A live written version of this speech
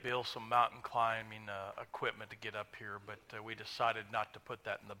Bill some mountain climbing equipment to get up here, but we decided not to put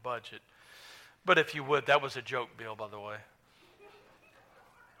that in the budget. But if you would, that was a joke, Bill, by the way.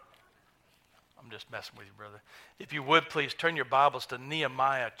 I'm just messing with you, brother. If you would, please turn your Bibles to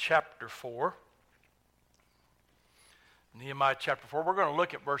Nehemiah chapter 4. Nehemiah chapter 4. We're going to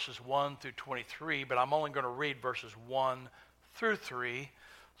look at verses 1 through 23, but I'm only going to read verses 1 through 3.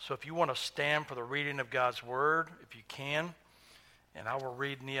 So if you want to stand for the reading of God's word, if you can, and I will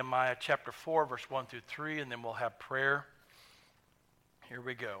read Nehemiah chapter 4, verse 1 through 3, and then we'll have prayer. Here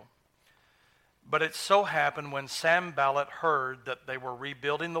we go. But it so happened when Sanballat heard that they were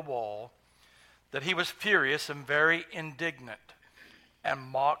rebuilding the wall, that he was furious and very indignant, and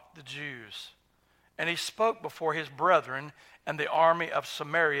mocked the Jews. And he spoke before his brethren and the army of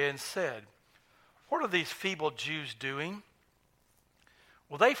Samaria and said, "What are these feeble Jews doing?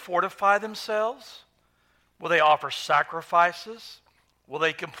 Will they fortify themselves? Will they offer sacrifices? Will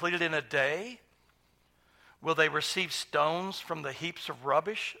they complete it in a day? Will they receive stones from the heaps of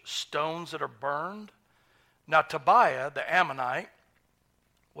rubbish, stones that are burned?" Now Tobiah the Ammonite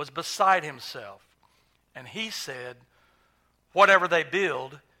was beside himself, and he said, "Whatever they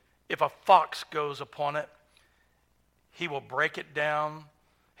build, if a fox goes upon it, he will break it down.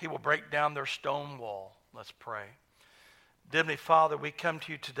 He will break down their stone wall." Let's pray. Dear Heavenly Father, we come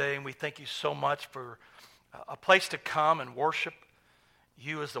to you today, and we thank you so much for a place to come and worship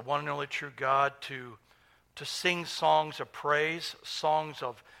you as the one and only true God, to sing songs of praise, songs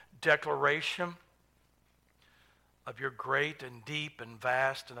of declaration of your great and deep and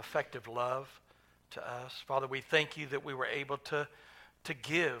vast and effective love to us. Father, we thank you that we were able to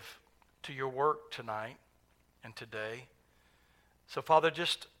give to your work tonight and today. So, Father,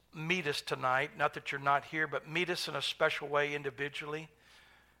 just meet us tonight. Not that you're not here, but meet us in a special way individually,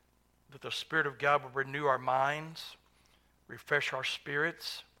 that the Spirit of God will renew our minds, refresh our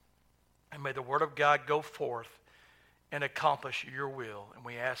spirits, and may the Word of God go forth and accomplish your will. And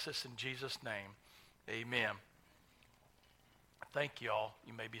we ask this in Jesus' name. Amen. Thank you all.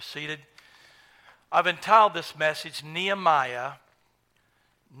 You may be seated. I've entitled this message, Nehemiah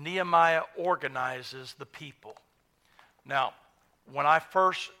Organizes the People. Now, when I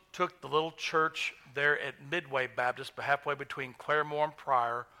first took the little church there at Midway Baptist, but halfway between Claremore and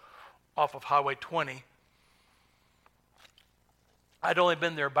Pryor, off of Highway 20, I'd only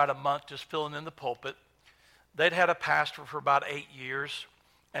been there about a month, just filling in the pulpit. They'd had a pastor for about 8 years,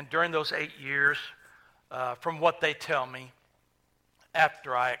 and during those 8 years, from what they tell me,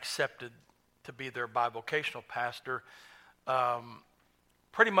 after I accepted to be their bivocational pastor,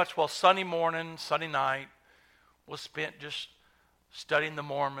 pretty much, Sunday morning, Sunday night was spent just studying the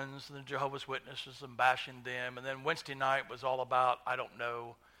Mormons and the Jehovah's Witnesses and bashing them. And then Wednesday night was all about, I don't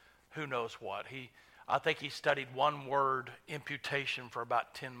know, who knows what. I think he studied one word, imputation, for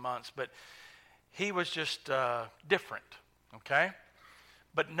about 10 months. But he was just different, okay?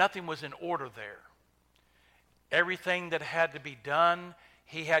 But nothing was in order there. Everything that had to be done,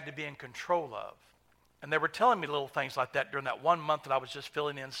 he had to be in control of. And they were telling me little things like that during that 1 month that I was just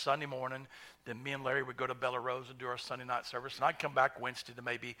filling in Sunday morning. Then me and Larry would go to Bella Rose and do our Sunday night service. And I'd come back Wednesday to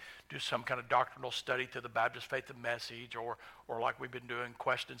maybe do some kind of doctrinal study through the Baptist Faith and Message, or like we've been doing,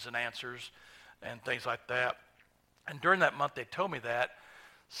 questions and answers and things like that. And during that month they told me that.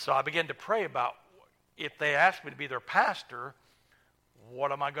 So I began to pray about, if they asked me to be their pastor,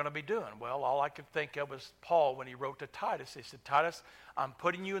 what am I going to be doing? Well, all I could think of was Paul when he wrote to Titus. He said, "Titus, I'm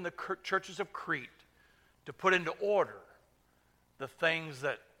putting you in the churches of Crete to put into order the things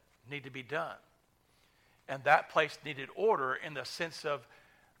that need to be done." And that place needed order in the sense of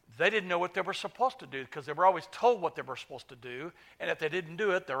they didn't know what they were supposed to do, because they were always told what they were supposed to do. And if they didn't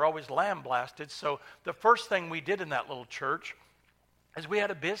do it, they were always lambasted. So the first thing we did in that little church is we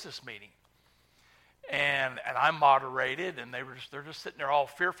had a business meeting. And I moderated, and they're just sitting there all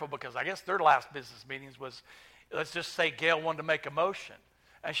fearful, because I guess their last business meetings was, let's just say Gail wanted to make a motion.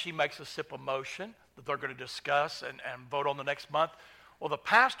 And she makes a simple motion that they're going to discuss and vote on the next month. Well, the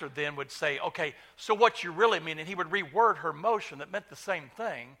pastor then would say, "Okay, so what you really mean?" And he would reword her motion that meant the same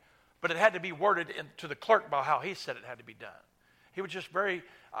thing, but it had to be worded to the clerk by how he said it had to be done. He was just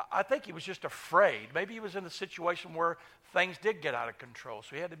I think he was just afraid. Maybe he was in a situation where things did get out of control,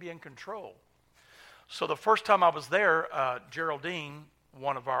 so he had to be in control. So the first time I was there, Geraldine,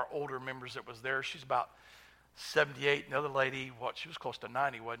 one of our older members that was there, she's about 78, and the other lady, she was close to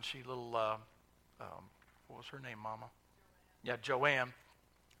 90, wasn't she? What was her name, Mama? Yeah, Joanne.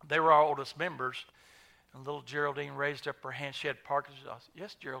 They were our oldest members, and little Geraldine raised up her hand. She had Parkinson's. I said,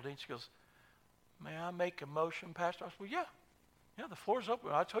 "Yes, Geraldine." She goes, "May I make a motion, Pastor?" I said, "Well, yeah. Yeah, the floor's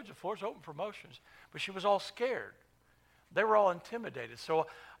open. I told you the floor's open for motions." But she was all scared. They were all intimidated. So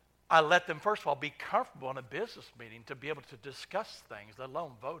I let them, first of all, be comfortable in a business meeting to be able to discuss things, let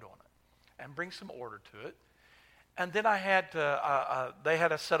alone vote on it, and bring some order to it. And then I had they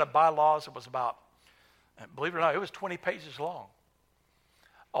had a set of bylaws that was about, believe it or not, it was 20 pages long.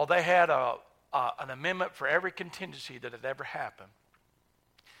 Oh, they had an amendment for every contingency that had ever happened.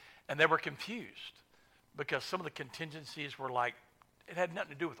 And they were confused because some of the contingencies were like, it had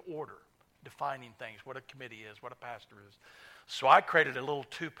nothing to do with order, defining things, what a committee is, what a pastor is. So I created a little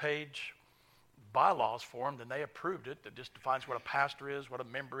 2-page bylaws for them, and they approved it. That just defines what a pastor is, what a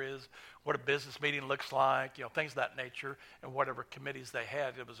member is, what a business meeting looks like, things of that nature, and whatever committees they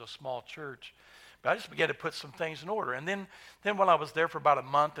had. It was a small church. But I just began to put some things in order. And then when I was there for about a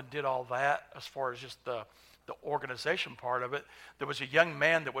month and did all that, as far as just the organization part of it, there was a young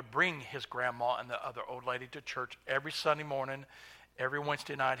man that would bring his grandma and the other old lady to church every Sunday morning, every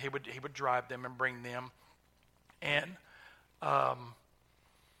Wednesday night. He would drive them and bring them. And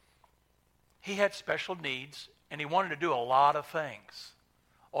he had special needs, and he wanted to do a lot of things.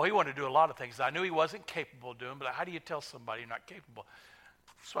 Oh, he wanted to do a lot of things. I knew he wasn't capable of doing, but how do you tell somebody you're not capable?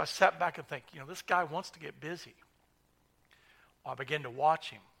 So I sat back and think, this guy wants to get busy. Well, I began to watch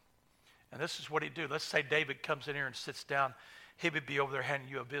him. And this is what he'd do. Let's say David comes in here and sits down. He would be over there handing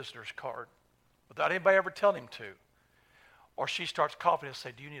you a visitor's card without anybody ever telling him to. Or she starts coughing and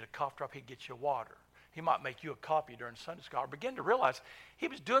say, do you need a cough drop? He'd get you water. He might make you a coffee during Sunday school. I began to realize he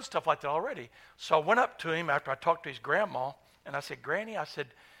was doing stuff like that already. So I went up to him after I talked to his grandma, and I said, Granny,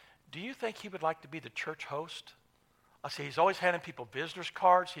 do you think he would like to be the church host? I said, he's always handing people visitors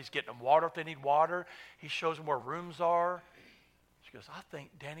cards. He's getting them water if they need water. He shows them where rooms are. She goes, I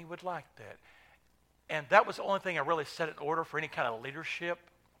think Danny would like that. And that was the only thing I really set in order for any kind of leadership.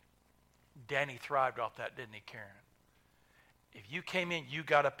 Danny thrived off that, didn't he, Karen? If you came in, you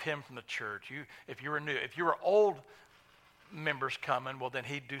got a pin from the church. If you were new, if you were old members coming, well, then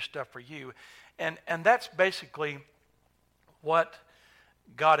he'd do stuff for you. And that's basically what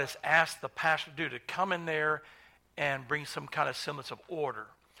God has asked the pastor to do, to come in there and bring some kind of semblance of order.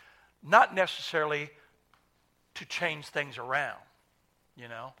 Not necessarily to change things around.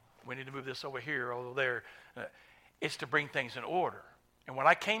 We need to move this over here, over there. It's to bring things in order. And when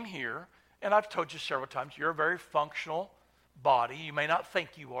I came here, and I've told you several times, you're a very functional body. You may not think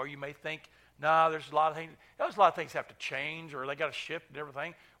you are. You may think, there's a lot of things. There's a lot of things have to change, or they got to shift and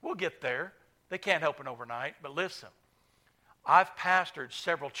everything. We'll get there. They can't happen overnight. But listen, I've pastored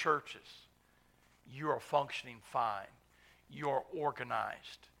several churches. You are functioning fine. You're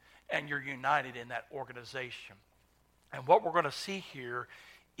organized, and you're united in that organization. And what we're going to see here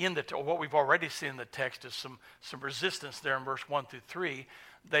or what we've already seen in the text is some resistance there in verse 1 through 3.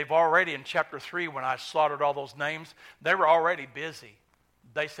 They've already, in chapter 3, when I slaughtered all those names, they were already busy.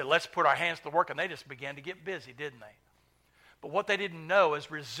 They said, let's put our hands to work, and they just began to get busy, didn't they? But what they didn't know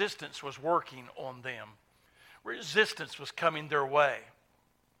is resistance was working on them. Resistance was coming their way.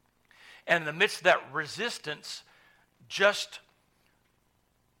 And in the midst of that resistance, just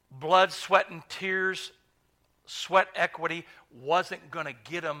blood, sweat, and tears, sweat equity wasn't going to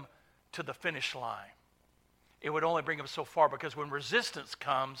get them to the finish line. It would only bring them so far, because when resistance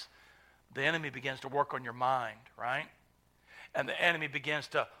comes, the enemy begins to work on your mind, right? And the enemy begins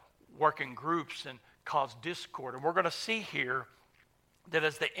to work in groups and cause discord. And we're going to see here that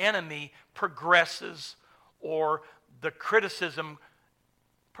as the enemy progresses, or the criticism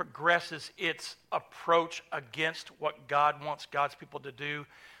progresses its approach against what God wants God's people to do,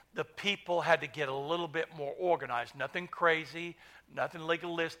 the people had to get a little bit more organized. Nothing crazy, nothing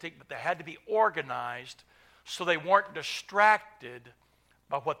legalistic, but they had to be organized so they weren't distracted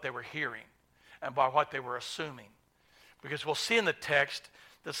by what they were hearing and by what they were assuming. Because we'll see in the text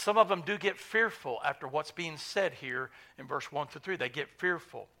that some of them do get fearful after what's being said here in verse 1 through 3. They get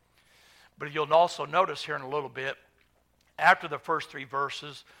fearful. But you'll also notice here in a little bit, after the first 3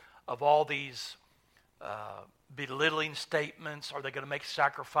 verses of all these belittling statements, are they going to make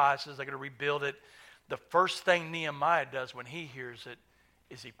sacrifices, they're going to rebuild it, the first thing Nehemiah does when he hears it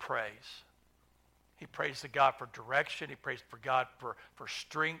is he prays. He prays to God for direction. He prays for God for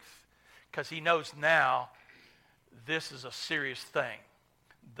strength, because he knows now this is a serious thing.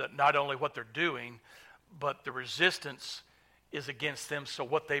 That not only what they're doing, but the resistance is against them, so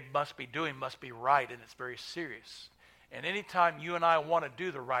what they must be doing must be right, and it's very serious. And anytime you and I want to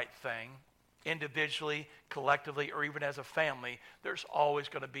do the right thing, individually, collectively, or even as a family, there's always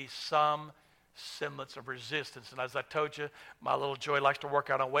going to be some semblance of resistance. And as I told you, my little Joy likes to work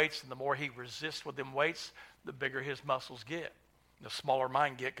out on weights, and the more he resists with them weights, the bigger his muscles get. The smaller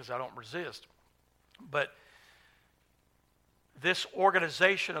mine get, because I don't resist. But this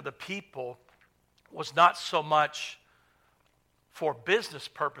organization of the people was not so much for business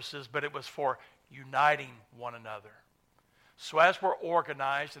purposes, but it was for uniting one another. So as we're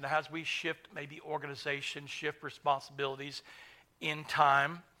organized and as we shift maybe organization, shift responsibilities in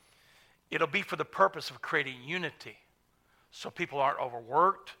time, it'll be for the purpose of creating unity. So people aren't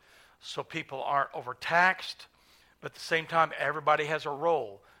overworked, so people aren't overtaxed, but at the same time, everybody has a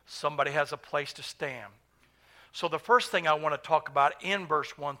role. Somebody has a place to stand. So the first thing I want to talk about in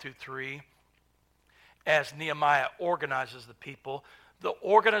verse 1 through 3, as Nehemiah organizes the people, the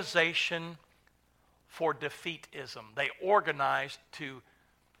organization for defeatism. They organized to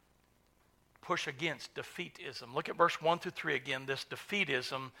push against defeatism. Look at verse 1 through 3 again, this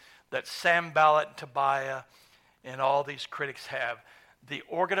defeatism that Sanballat and Tobiah and all these critics have. The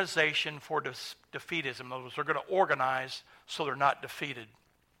organization for defeatism. In other words, they're going to organize so they're not defeated.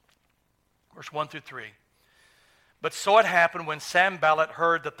 Verse 1 through 3. But so it happened when Sanballat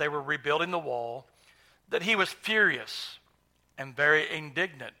heard that they were rebuilding the wall, that he was furious and very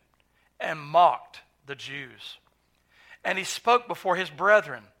indignant and mocked the Jews. And he spoke before his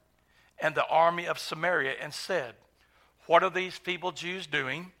brethren and the army of Samaria and said, what are these feeble Jews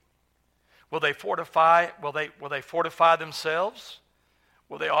doing? Will they fortify themselves?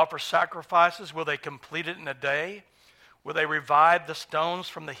 Will they offer sacrifices? Will they complete it in a day? Will they revive the stones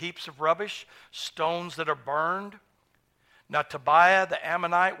from the heaps of rubbish, stones that are burned? Now Tobiah the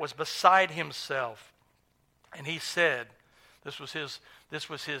Ammonite was beside himself, and he said, this was his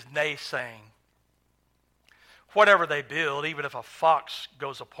naysaying, whatever they build, even if a fox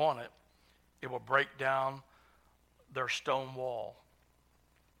goes upon it, it will break down their stone wall.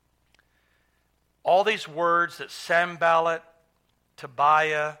 All these words that Sanballat,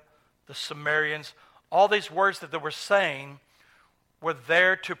 Tobiah, the Sumerians, all these words that they were saying were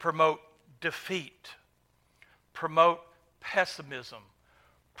there to promote defeat, promote pessimism,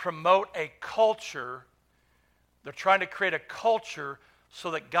 promote a culture. They're trying to create a culture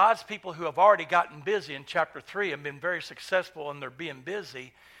so that God's people who have already gotten busy in chapter 3 and been very successful and they're being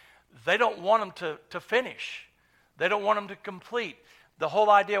busy, they don't want them to finish. They don't want them to complete. The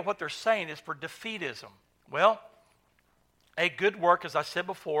whole idea of what they're saying is for defeatism. Well, a good work, as I said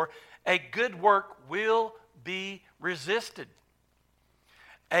before, a good work will be resisted.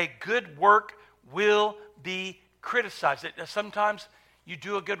 A good work will be criticized. Sometimes you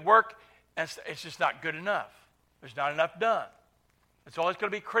do a good work and it's just not good enough. There's not enough done. It's always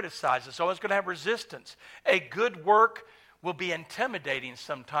going to be criticized. It's always going to have resistance. A good work will be intimidating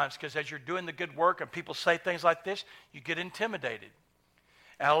sometimes because as you're doing the good work and people say things like this, you get intimidated.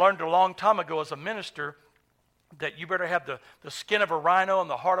 And I learned a long time ago as a minister that you better have the skin of a rhino and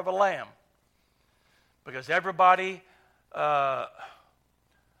the heart of a lamb. Because everybody knows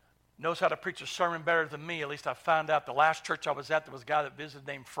how to preach a sermon better than me. At least I found out the last church I was at, there was a guy that visited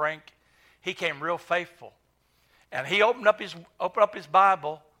named Frank. He came real faithful. And he opened up his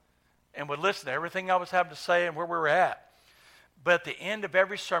Bible and would listen to everything I was having to say and where we were at. But at the end of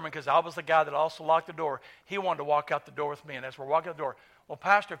every sermon, because I was the guy that also locked the door, he wanted to walk out the door with me. And as we're walking out the door, well,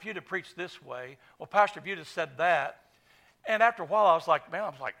 Pastor, if you'd have preached this way, well, Pastor, if you'd have said that. And after a while, I was like,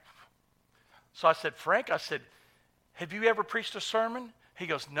 so I said, Frank, have you ever preached a sermon? He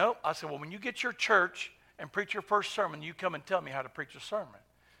goes, nope. I said, well, when you get your church and preach your first sermon, you come and tell me how to preach a sermon.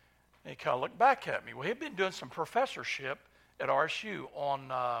 And he kind of looked back at me. Well, he'd been doing some professorship at RSU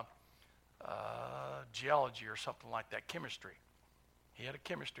on geology or something like that, chemistry. He had a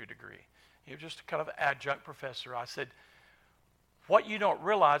chemistry degree. He was just kind of an adjunct professor. I said, what you don't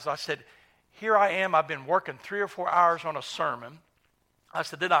realize, I said, here I am, I've been working 3 or 4 hours on a sermon. I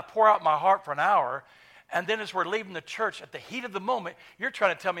said, then I pour out my heart for an hour, and then as we're leaving the church, at the heat of the moment, you're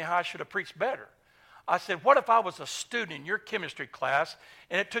trying to tell me how I should have preached better. I said, what if I was a student in your chemistry class,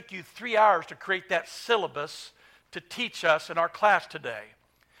 and it took you 3 hours to create that syllabus to teach us in our class today?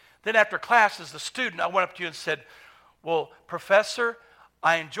 Then after class, as the student, I went up to you and said, well, professor,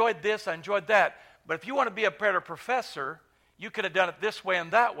 I enjoyed this, I enjoyed that, but if you want to be a better professor, you could have done it this way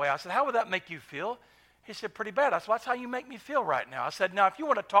and that way. I said, how would that make you feel? He said, pretty bad. I said, well, that's how you make me feel right now. I said, now, if you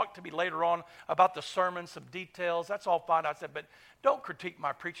want to talk to me later on about the sermon, some details, that's all fine. I said, but don't critique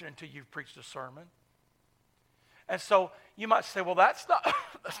my preaching until you've preached a sermon. And so you might say, well, that's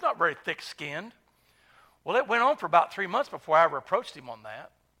not very thick-skinned. Well, it went on for about 3 months before I ever approached him on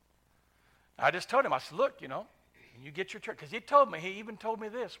that. I just told him, I said, look, when you get your church, because he even told me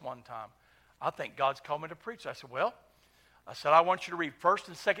this one time. I think God's called me to preach. I said, well, I want you to read 1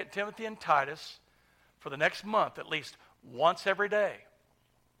 and 2 Timothy and Titus for the next month, at least once every day,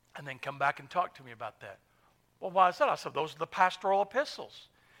 and then come back and talk to me about that. Well, why is that? I said, those are the pastoral epistles.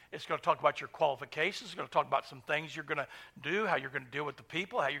 It's going to talk about your qualifications. It's going to talk about some things you're going to do, how you're going to deal with the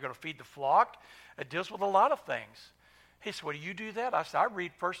people, how you're going to feed the flock. It deals with a lot of things. He said, well, do you do that? I said, I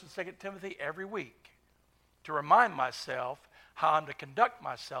read 1st and 2nd Timothy every week to remind myself how I'm to conduct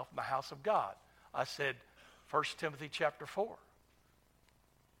myself in the house of God. I said, 1 Timothy chapter 4.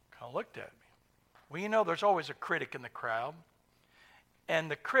 Kind of looked at me. Well, you know, there's always a critic in the crowd. And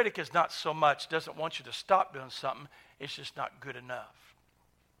the critic is not so much, doesn't want you to stop doing something. It's just not good enough.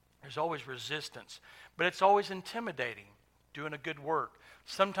 There's always resistance. But it's always intimidating, doing a good work.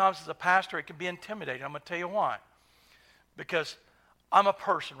 Sometimes as a pastor, it can be intimidating. I'm going to tell you why. Because I'm a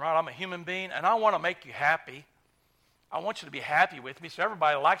person, right? I'm a human being, and I want to make you happy. I want you to be happy with me, so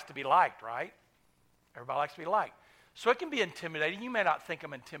everybody likes to be liked, right? Everybody likes to be liked. So it can be intimidating. You may not think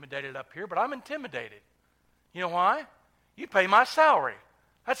I'm intimidated up here, but I'm intimidated. You know why? You pay my salary.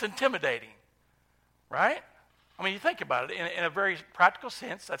 That's intimidating, right? I mean, you think about it. In a very practical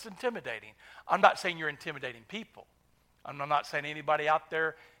sense, that's intimidating. I'm not saying you're intimidating people. I'm not saying anybody out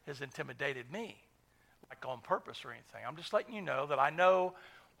there has intimidated me, like on purpose or anything. I'm just letting you know that I know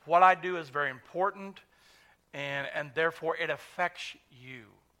what I do is very important, and therefore it affects you,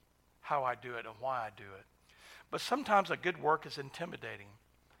 how I do it and why I do it. But sometimes a good work is intimidating.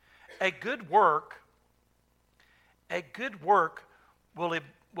 A good work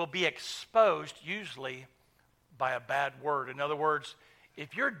will be exposed usually by a bad word. In other words,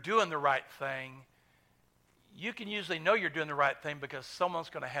 if you're doing the right thing, you can usually know you're doing the right thing because someone's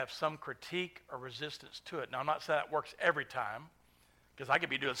going to have some critique or resistance to it. Now, I'm not saying that works every time, because I could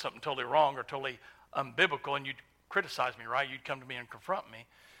be doing something totally wrong or totally unbiblical, and you'd criticize me, right? You'd come to me and confront me.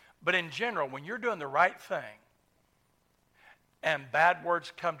 But in general, when you're doing the right thing and bad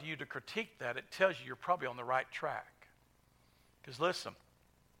words come to you to critique that, it tells you you're probably on the right track. Because listen,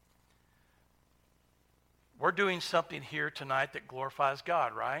 we're doing something here tonight that glorifies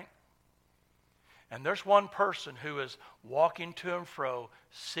God, right? And there's one person who is walking to and fro,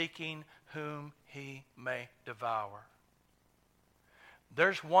 seeking whom he may devour.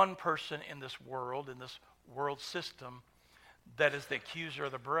 There's one person in this world system, that is the accuser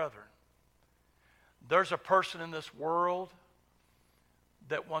of the brethren. There's a person in this world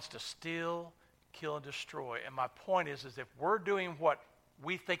that wants to steal, kill, and destroy. And my point is if we're doing what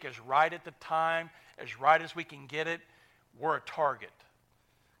we think is right at the time, as right as we can get it, we're a target.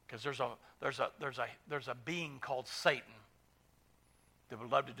 Because there's a being called Satan that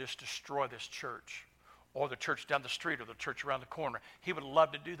would love to just destroy this church, or the church down the street, or the church around the corner. He would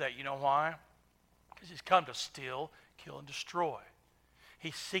love to do that. You know why? Because he's come to steal, kill, and destroy.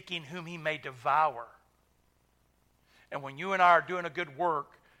 He's seeking whom he may devour. And when you and I are doing a good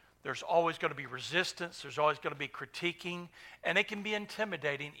work, there's always going to be resistance. There's always going to be critiquing. And it can be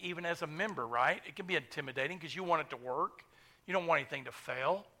intimidating even as a member, right? It can be intimidating because you want it to work. You don't want anything to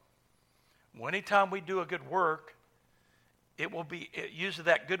fail. Well, anytime we do a good work, usually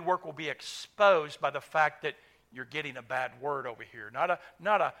that good work will be exposed by the fact that you're getting a bad word over here. Not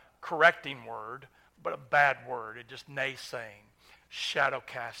a correcting word, but a bad word. It just naysaying, shadow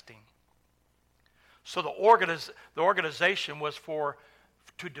casting. So the organization was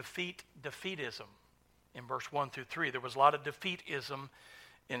to defeat defeatism. In verse 1 through 3, there was a lot of defeatism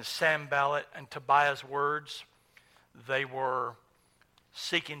in Sanballat and Tobiah's words. They were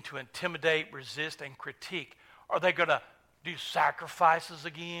seeking to intimidate, resist, and critique. Are they going to do sacrifices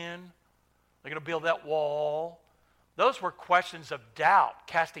again? They're going to build that wall? Those were questions of doubt,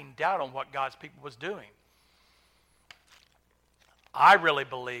 casting doubt on what God's people was doing. I really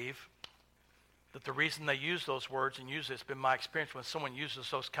believe that the reason they use those words, and usually it's been my experience when someone uses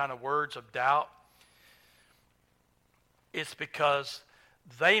those kind of words of doubt, it's because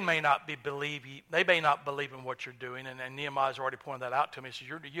they may not believe in what you're doing, and Nehemiah's already pointed that out to me. He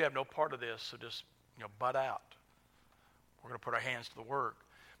says, you have no part of this, so just butt out. We're going to put our hands to the work.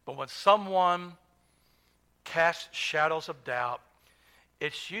 But when someone casts shadows of doubt,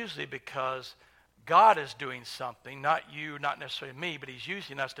 it's usually because God is doing something, not you, not necessarily me, but he's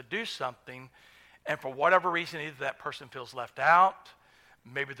using us to do something. And for whatever reason, either that person feels left out,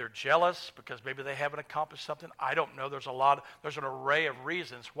 maybe they're jealous because maybe they haven't accomplished something. I don't know. There's an array of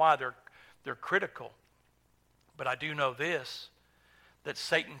reasons why they're critical. But I do know this, that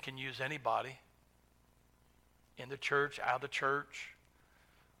Satan can use anybody in the church, out of the church,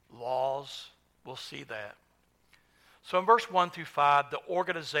 laws. We'll see that. So in verse 1 through 5, the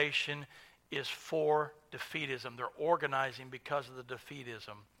organization is for defeatism. They're organizing because of the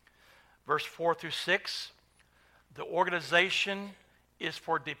defeatism. Verse 4 through 6, the organization is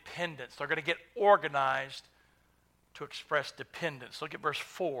for dependence. They're going to get organized to express dependence. Look at verse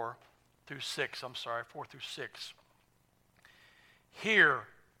 4 through 6. 4 through 6. Hear,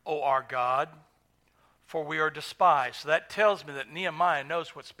 O our God, for we are despised. So that tells me that Nehemiah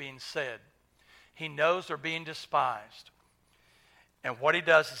knows what's being said. He knows they're being despised. And what he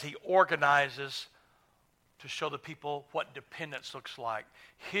does is he organizes to show the people what dependence looks like.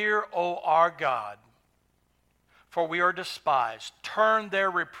 Hear, O our God, for we are despised. Turn their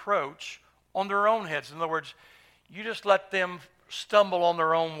reproach on their own heads. In other words, you just let them stumble on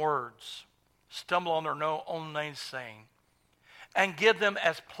their own words, stumble on their own naysaying, and give them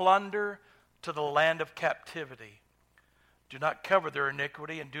as plunder to the land of captivity. Do not cover their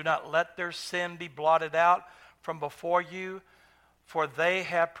iniquity, and do not let their sin be blotted out from before you, for they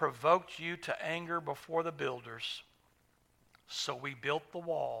have provoked you to anger before the builders. So we built the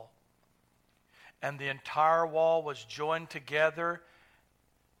wall, and the entire wall was joined together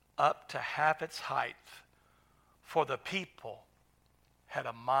up to half its height, for the people had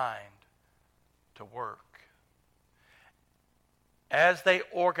a mind to work. As they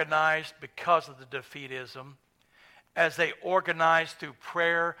organized because of the defeatism, as they organized through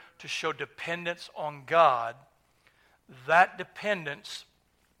prayer to show dependence on God, that dependence,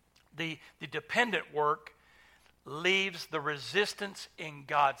 the dependent work, leaves the resistance in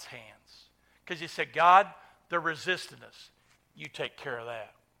God's hands. Because he said, God, they're resisting us. You take care of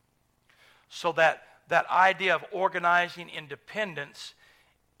that. So that idea of organizing independence,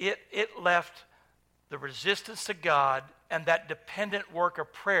 it left the resistance to God, and that dependent work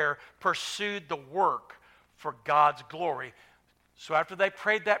of prayer pursued the work for God's glory. So after they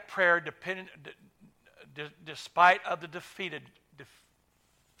prayed that prayer, despite of the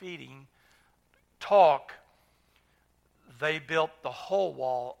defeating talk, they built the whole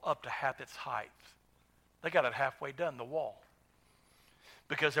wall up to half its height. They got it halfway done, the wall,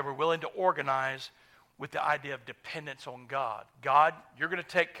 because they were willing to organize with the idea of dependence on God. God, you're going to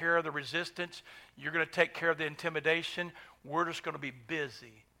take care of the resistance. You're going to take care of the intimidation. We're just going to be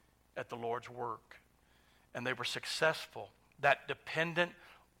busy at the Lord's work. And they were successful. That dependent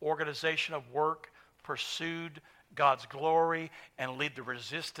organization of work pursued God's glory and lead the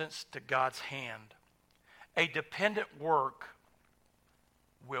resistance to God's hand. A dependent work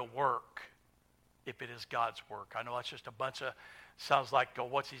will work if it is God's work. I know that's just a bunch of, sounds like,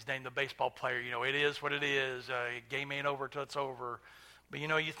 what's his name, the baseball player. You know, it is what it is. Game ain't over till it's over. But you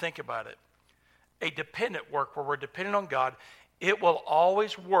know, you think about it. A dependent work where we're dependent on God, it will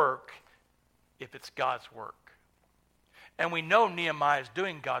always work if it's God's work. And we know Nehemiah is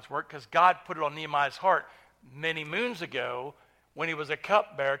doing God's work because God put it on Nehemiah's heart many moons ago when he was a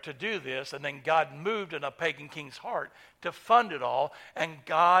cupbearer to do this, and then God moved in a pagan king's heart to fund it all, and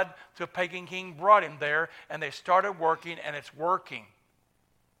God, through a pagan king, brought him there, and they started working, and it's working.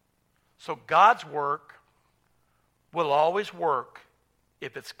 So God's work will always work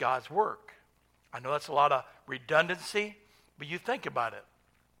if it's God's work. I know that's a lot of redundancy, but you think about it.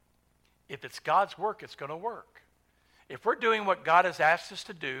 If it's God's work, it's going to work. If we're doing what God has asked us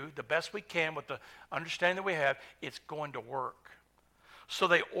to do, the best we can with the understanding that we have, it's going to work. So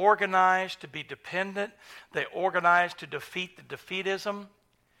they organized to be dependent. They organized to defeat the defeatism.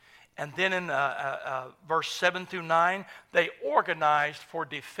 And then in verse 7 through 9, they organized for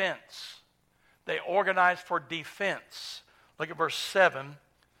defense. They organized for defense. Look at verse 7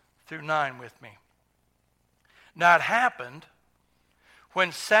 through 9 with me. Now it happened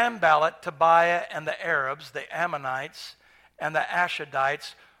when Sanballat, Tobiah, and the Arabs, the Ammonites, and the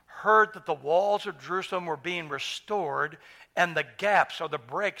Ashdodites heard that the walls of Jerusalem were being restored and the gaps or the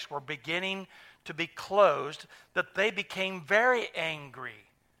breaks were beginning to be closed, that they became very angry.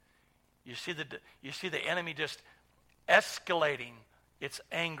 You see the enemy just escalating its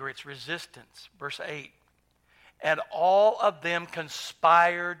anger, its resistance. Verse 8. And all of them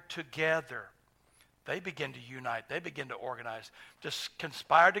conspired together. They begin to unite. They begin to organize. Just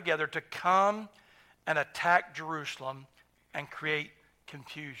conspire together to come and attack Jerusalem and create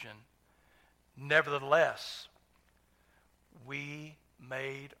confusion. Nevertheless, we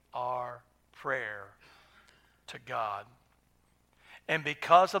made our prayer to God. And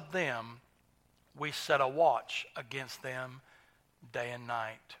because of them, we set a watch against them day and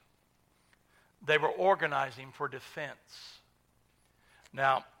night. They were organizing for defense.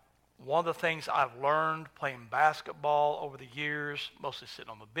 Now, one of the things I've learned playing basketball over the years, mostly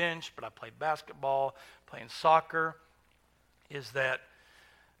sitting on the bench, but I played basketball, playing soccer, is that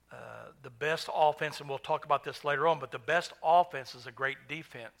the best offense, and we'll talk about this later on, but the best offense is a great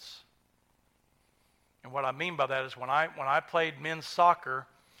defense. And what I mean by that is when I played men's soccer,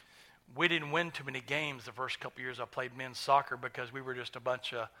 we didn't win too many games the first couple years I played men's soccer because we were just a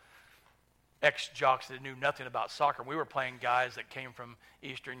bunch of ex-jocks that knew nothing about soccer. We were playing guys that came from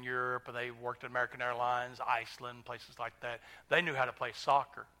Eastern Europe, and they worked at American Airlines, Iceland, places like that. They knew how to play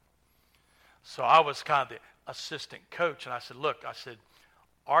soccer. So I was kind of the assistant coach, and I said, look,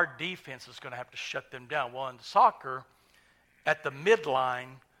 our defense is going to have to shut them down. Well, in soccer, at the midline,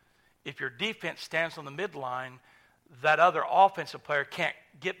 if your defense stands on the midline, that other offensive player can't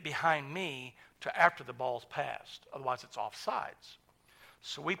get behind me to after the ball's passed. Otherwise, it's offsides.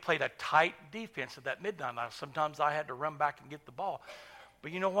 So we played a tight defense at that midline. Now, sometimes I had to run back and get the ball.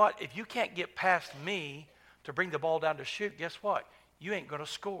 But you know what? If you can't get past me to bring the ball down to shoot, guess what? You ain't going to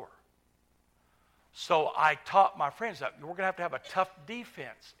score. So I taught my friends that we're going to have a tough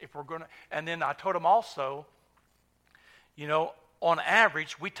defense if we're going to. And then I told them also, you know, on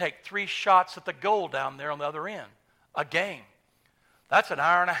average, we take 3 shots at the goal down there on the other end a game. That's an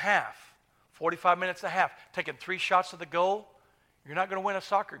hour and a half, 45 minutes and a half. Taking 3 shots at the goal, you're not going to win a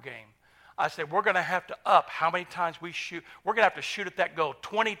soccer game. I said, we're going to have to up how many times we shoot. We're going to have to shoot at that goal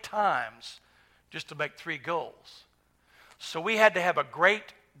 20 times just to make 3 goals. So we had to have a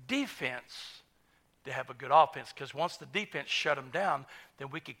great defense to have a good offense, because once the defense shut them down,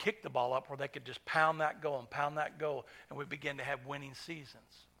 then we could kick the ball up where they could just pound that goal, and we begin to have winning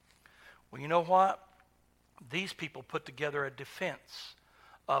seasons. Well, you know what? These people put together a defense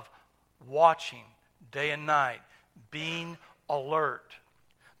of watching day and night, being alert.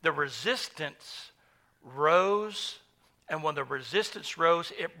 The resistance rose, and when the resistance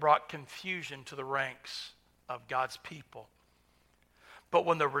rose, it brought confusion to the ranks of God's people. But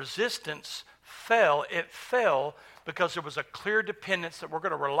when the resistance fell, it fell because there was a clear dependence that we're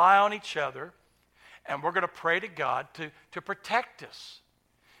going to rely on each other, and we're going to pray to God to protect us.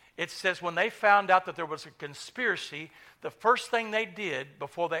 It says when they found out that there was a conspiracy, the first thing they did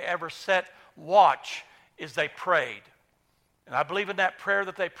before they ever set watch is they prayed. And I believe in that prayer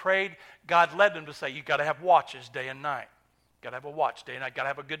that they prayed, God led them to say, you've got to have watches day and night. You've got to have a watch day and night. You've got to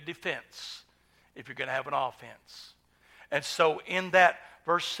have a good defense if you're going to have an offense. And so in that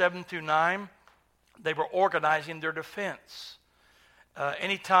verse 7 through 9, they were organizing their defense.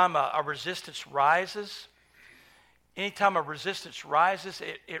 Anytime a resistance rises,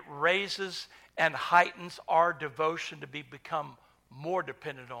 it raises and heightens our devotion to become more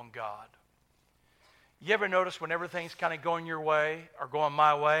dependent on God. You ever notice when everything's kind of going your way or going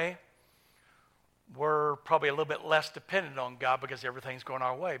my way, we're probably a little bit less dependent on God because everything's going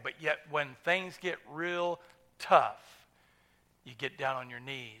our way. But yet when things get real tough, you get down on your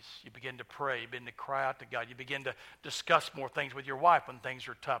knees. You begin to pray. You begin to cry out to God. You begin to discuss more things with your wife when things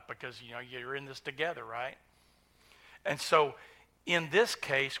are tough because, you know, you're in this together, right? And so in this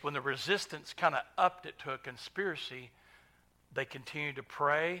case, when the resistance kind of upped it to a conspiracy, they continued to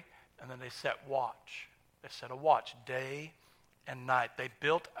pray, and then they set watch. They set a watch day and night. They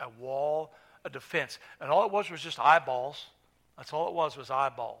built a wall of defense. And all it was just eyeballs. That's all it was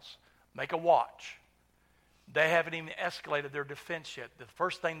eyeballs. Make a watch. They haven't even escalated their defense yet. The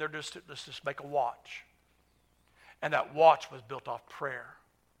first thing they're just make a watch. And that watch was built off prayer.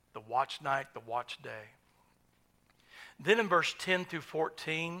 The watch night, the watch day. Then in verse 10 through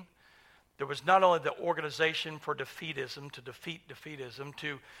 14, there was not only the organization for defeatism, to defeat defeatism,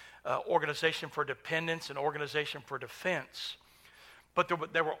 to organization for dependence and organization for defense, but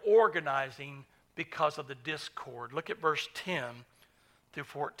they were organizing because of the discord. Look at verse 10 through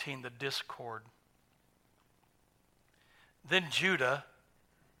 14, the discord. Then Judah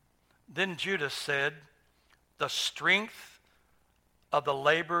said, the strength of the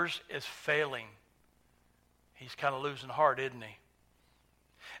laborers is failing. He's kind of losing heart, isn't he?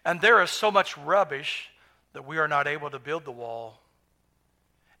 And there is so much rubbish that we are not able to build the wall.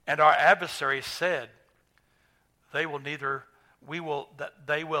 And our adversaries said, they will neither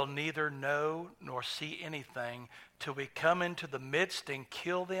know nor see anything till we come into the midst and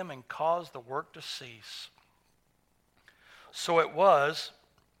kill them and cause the work to cease. So it was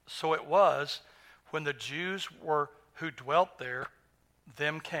when the Jews who dwelt there,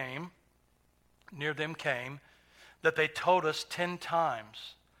 near them came, that they told us 10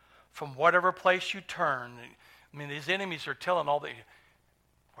 times, from whatever place you turn. I mean, these enemies are telling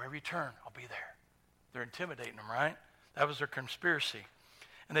wherever you turn, I'll be there. They're intimidating them, right? That was their conspiracy.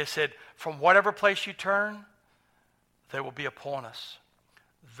 And they said, from whatever place you turn, they will be upon us.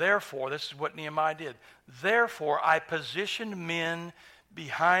 Therefore, this is what Nehemiah did. Therefore, I positioned men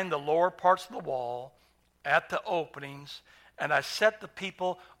behind the lower parts of the wall at the openings, and I set the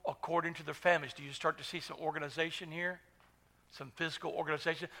people according to their families. Do you start to see some organization here? Some physical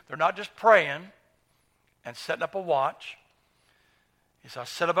organization? They're not just praying and setting up a watch. He said, I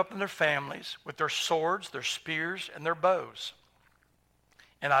set them up in their families with their swords, their spears, and their bows.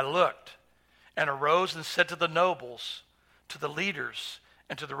 And I looked and arose and said to the nobles, to the leaders,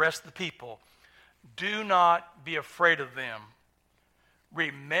 and to the rest of the people, do not be afraid of them.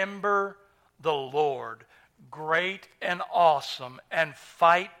 Remember the Lord, great and awesome, and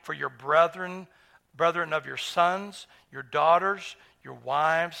fight for your brethren of your sons, your daughters, your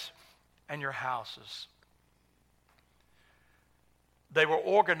wives, and your houses. They were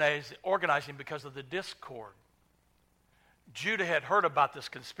organizing because of the discord. Judah had heard about this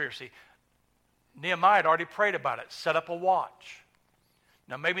conspiracy. Nehemiah had already prayed about it, set up a watch.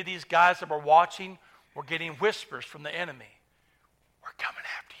 Now maybe these guys that were watching were getting whispers from the enemy. We're coming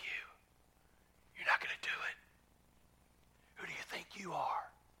after you. You're not going to do it. Who do you think you are?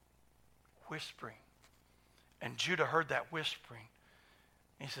 Whispering. And Judah heard that whispering.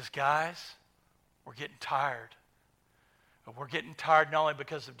 And he says, guys, we're getting tired. We're getting tired not only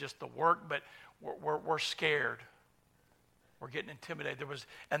because of just the work, but we're scared. We're getting intimidated.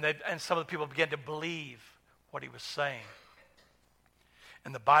 And some of the people began to believe what he was saying.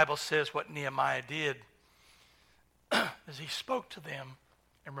 And the Bible says what Nehemiah did is he spoke to them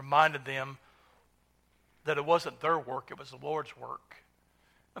and reminded them that it wasn't their work, it was the Lord's work,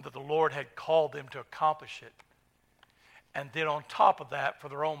 and that the Lord had called them to accomplish it. And then on top of that, for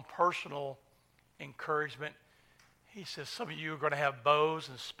their own personal encouragement, he says, some of you are going to have bows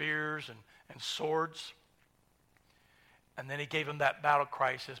and spears and swords. And then he gave them that battle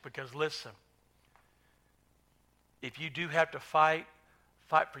cry. He says, because listen, if you do have to fight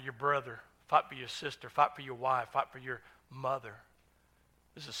for your brother, fight for your sister, fight for your wife, fight for your mother.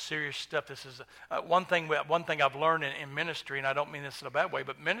 This is serious stuff. This is one thing I've learned in ministry, and I don't mean this in a bad way,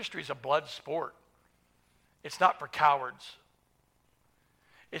 but ministry is a blood sport. It's not for cowards.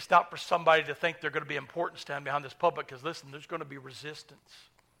 It's not for somebody to think they're going to be important standing behind this pulpit, because listen, there's going to be resistance.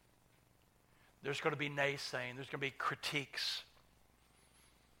 There's going to be naysaying. There's going to be critiques.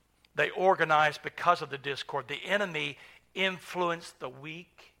 They organized because of the discord. The enemy influenced the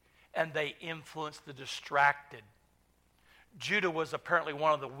weak, and they influenced the distracted. Judah was apparently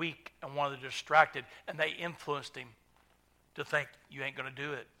one of the weak and one of the distracted, and they influenced him to think, you ain't going to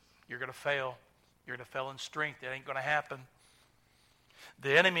do it. You're going to fail. You're going to fail in strength. It ain't going to happen.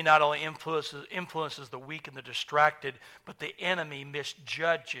 The enemy not only influences the weak and the distracted, but the enemy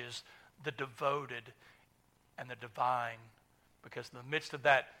misjudges the devoted and the divine. Because in the midst of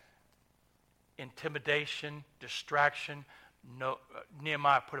that intimidation, distraction,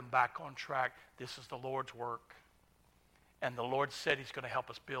 Nehemiah put him back on track. This is the Lord's work. And the Lord said he's going to help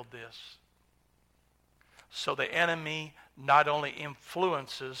us build this. So the enemy not only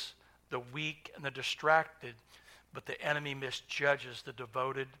influences the weak and the distracted, but the enemy misjudges the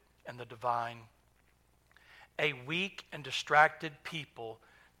devoted and the divine. A weak and distracted people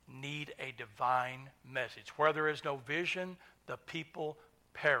need a divine message. Where there is no vision, the people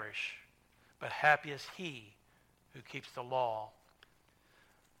perish. But happy is he who keeps the law.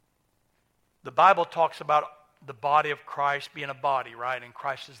 The Bible talks about the body of Christ being a body, right? And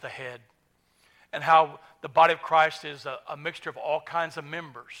Christ is the head. And how the body of Christ is a mixture of all kinds of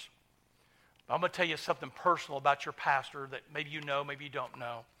members. But I'm going to tell you something personal about your pastor that maybe you know, maybe you don't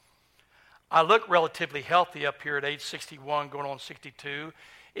know. I look relatively healthy up here at age 61, going on 62.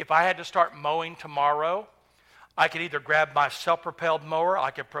 If I had to start mowing tomorrow, I could either grab my self-propelled mower,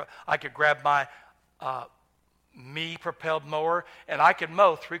 I could grab my me-propelled mower, and I could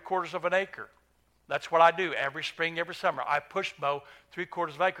mow 3/4 of an acre. That's what I do every spring, every summer. I push mow 3/4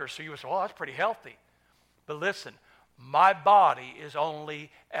 of an acre. So you would say, well, that's pretty healthy. But listen, my body is only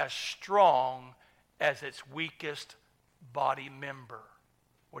as strong as its weakest body member.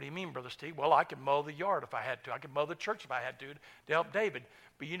 What do you mean, Brother Steve? Well, I could mow the yard if I had to. I could mow the church if I had to help David.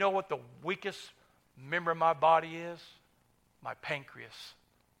 But you know what the weakest member of my body is? My pancreas.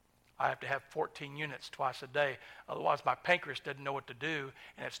 I have to have 14 units twice a day. Otherwise, my pancreas doesn't know what to do,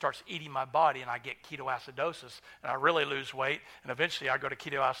 and it starts eating my body, and I get ketoacidosis, and I really lose weight, and eventually I go to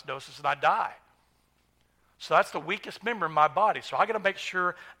ketoacidosis, and I die. So that's the weakest member in my body. So I got to make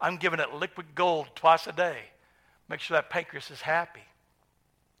sure I'm giving it liquid gold twice a day. Make sure that pancreas is happy.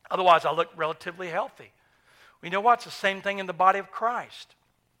 Otherwise, I look relatively healthy. Well, you know what? It's the same thing in the body of Christ.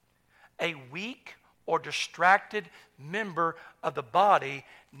 A weak or distracted member of the body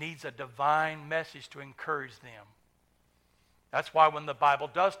needs a divine message to encourage them. That's why when the Bible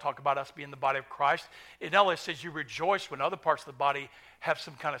does talk about us being the body of Christ, it not only says you rejoice when other parts of the body have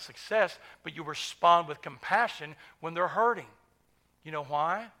some kind of success, but you respond with compassion when they're hurting. You know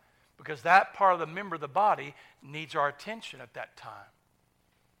why? Because that part of the member of the body needs our attention at that time.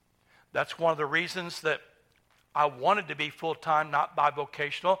 That's one of the reasons that I wanted to be full-time, not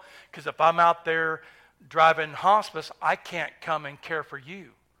bivocational, because if I'm out there driving hospice, I can't come and care for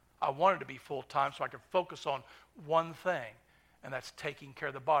you. I wanted to be full-time so I could focus on one thing, and that's taking care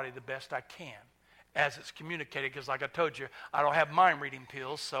of the body the best I can. as it's communicated, because like I told you, I don't have mind reading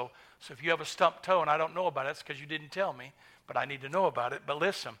pills, so if you have a stumped toe and I don't know about it, it's because you didn't tell me, but I need to know about it. But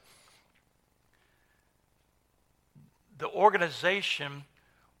listen, the organization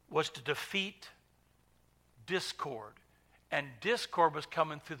was to defeat discord. And discord was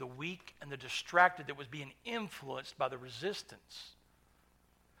coming through the weak and the distracted that was being influenced by the resistance.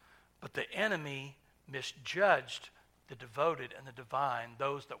 But the enemy misjudged the devoted and the divine,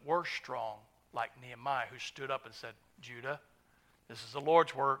 those that were strong, like Nehemiah, who stood up and said, Judah, this is the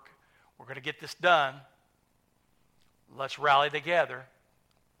Lord's work. We're going to get this done. Let's rally together.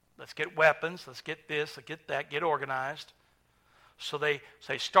 Let's get weapons. Let's get this, let's get that, get organized. So they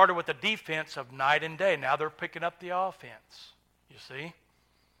started with the defense of night and day. Now they're picking up the offense, you see?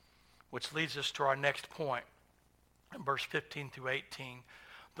 Which leads us to our next point in verse 15 through 18.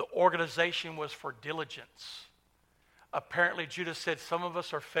 The organization was for diligence. Apparently, Judah said, some of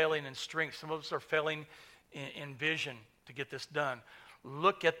us are failing in strength. Some of us are failing in vision to get this done.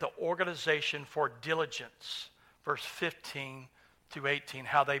 Look at the organization for diligence. Verse 15 through 18,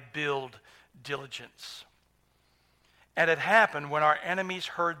 how they build diligence. And it happened when our enemies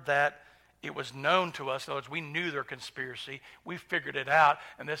heard that it was known to us. In other words, we knew their conspiracy. We figured it out,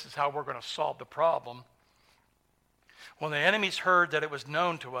 and this is how we're going to solve the problem. When the enemies heard that it was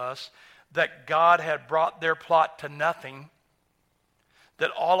known to us that God had brought their plot to nothing,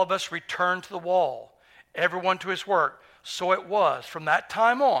 that all of us returned to the wall, everyone to his work. So it was from that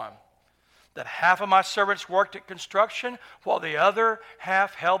time on that half of my servants worked at construction, while the other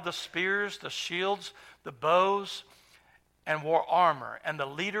half held the spears, the shields, the bows, and wore armor. And the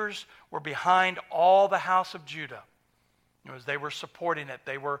leaders were behind all the house of Judah. As they were supporting it,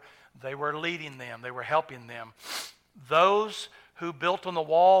 they were leading them, they were helping them. Those who built on the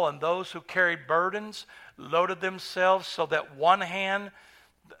wall and those who carried burdens loaded themselves so that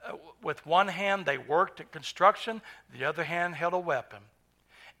with one hand they worked at construction, the other hand held a weapon.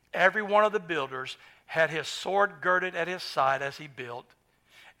 Every one of the builders had his sword girded at his side as he built,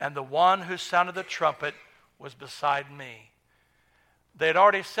 and the one who sounded the trumpet was beside me. They had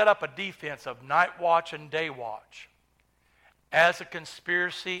already set up a defense of night watch and day watch. As the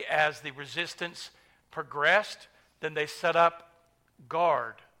conspiracy, as the resistance progressed, then they set up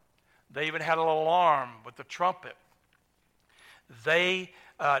guard. They even had an alarm with the trumpet.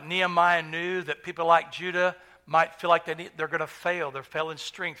 Nehemiah knew that people like Judah might feel like they're going to fail. They're failing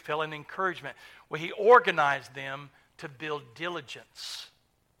strength, failing encouragement. Well, he organized them to build diligence.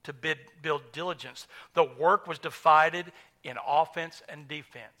 Build diligence. The work was divided in offense and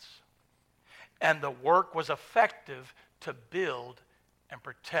defense. And the work was effective to build and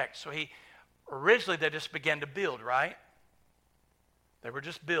protect. So originally they just began to build, right? They were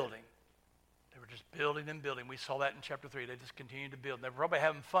just building. They were just building and building. We saw that in chapter 3. They just continued to build. And they were probably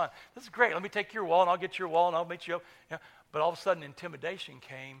having fun. This is great. Let me take your wall and I'll get your wall and I'll meet you up. You know, but all of a sudden intimidation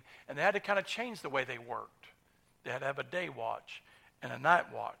came and they had to kind of change the way they worked. They had to have a day watch and a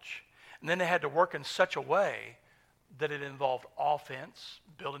night watch. And then they had to work in such a way that it involved offense,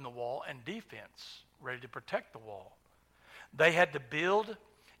 building the wall, and defense, ready to protect the wall. They had to build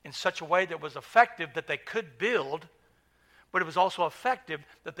in such a way that was effective that they could build, but it was also effective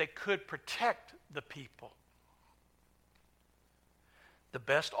that they could protect the people. The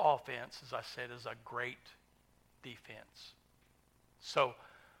best offense, as I said, is a great defense. So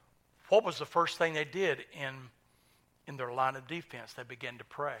what was the first thing they did in their line of defense? They began to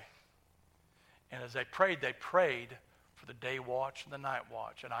pray. And as they prayed for the day watch and the night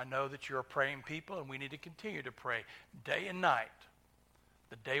watch. And I know that you're a praying people, and we need to continue to pray day and night.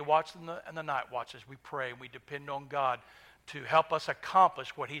 The day watch and the night watch, as we pray, and we depend on God to help us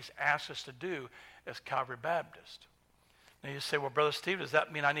accomplish what he's asked us to do as Calvary Baptist. Now you say, well, Brother Steve, does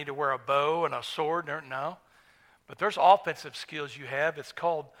that mean I need to wear a bow and a sword? No. But there's offensive skills you have. It's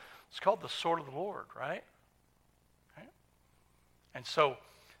called the sword of the Lord, right? And so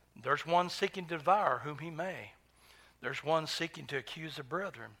there's one seeking to devour whom he may. There's one seeking to accuse the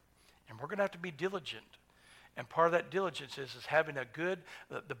brethren. And we're going to have to be diligent. And part of that diligence is having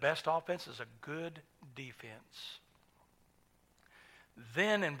the best offense is a good defense.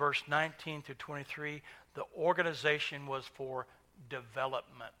 Then in verse 19 through 23, the organization was for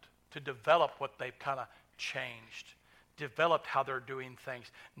development. To develop what they've kind of changed. Developed how they're doing things.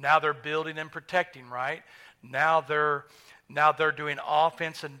 Now they're building and protecting, right? Now they're doing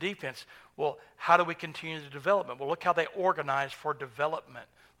offense and defense. Well, how do we continue the development? Well, look how they organize for development.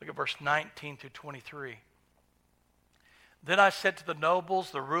 Look at verse 19 through 23. Then I said to the nobles,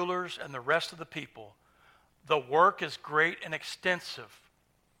 the rulers, and the rest of the people, the work is great and extensive,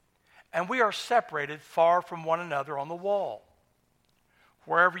 and we are separated far from one another on the wall.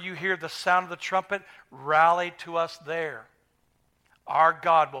 Wherever you hear the sound of the trumpet, rally to us there. Our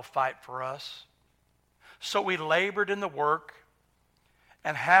God will fight for us. So we labored in the work,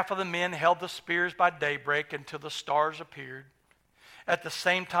 and half of the men held the spears by daybreak until the stars appeared. At the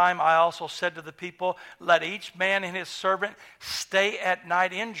same time, I also said to the people, let each man and his servant stay at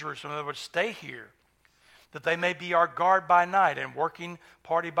night in Jerusalem. In other words, stay here, that they may be our guard by night and working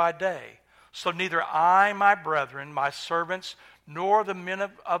party by day. So neither I, my brethren, my servants, nor the men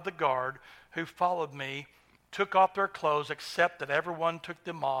of the guard who followed me took off their clothes, except that everyone took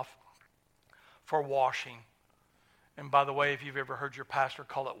them off for washing. And by the way, if you've ever heard your pastor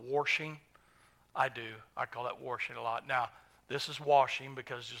call it washing, I do. I call it washing a lot. Now, this is washing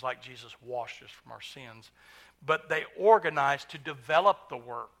because just like Jesus washed us from our sins. But they organized to develop the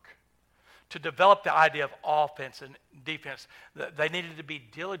work, to develop the idea of offense and defense. They needed to be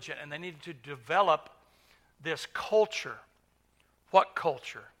diligent, and they needed to develop this culture. What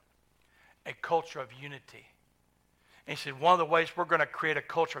culture? A culture of unity. And he said, one of the ways we're going to create a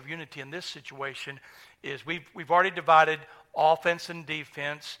culture of unity in this situation is we've already divided offense and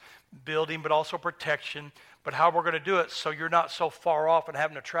defense, building but also protection. But how we're going to do it so you're not so far off and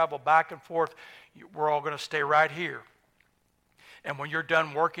having to travel back and forth, we're all going to stay right here. And when you're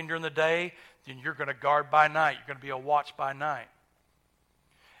done working during the day, then you're going to guard by night. You're going to be a watch by night.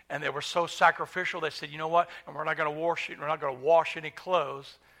 And they were so sacrificial, they said, you know what? And we're not going to wash any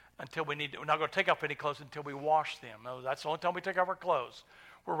clothes until we're not going to take off any clothes until we wash them. No, that's the only time we take off our clothes.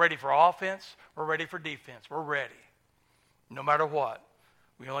 We're ready for offense. We're ready for defense. We're ready. No matter what.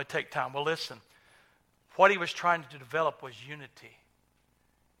 We only take time. Well, listen. What he was trying to develop was unity.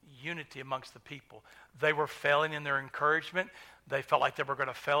 Unity amongst the people. They were failing in their encouragement. They felt like they were going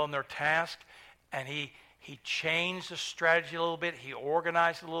to fail in their task. And he changed the strategy a little bit. He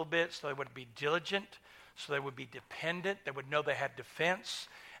organized it a little bit so they would be diligent, so they would be dependent. They would know they had defense,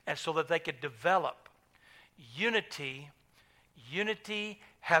 and so that they could develop. Unity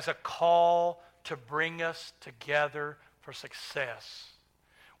has a call to bring us together for success.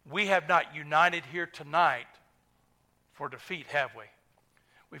 We have not united here tonight for defeat, have we?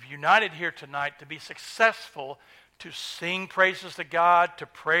 We've united here tonight to be successful, to sing praises to God, to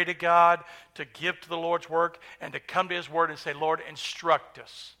pray to God, to give to the Lord's work, and to come to his word and say, Lord, instruct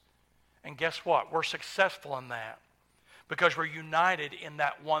us. And guess what? We're successful in that because we're united in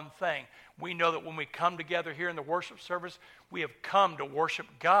that one thing. We know that when we come together here in the worship service, we have come to worship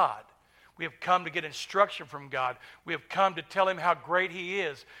God. We have come to get instruction from God. We have come to tell him how great he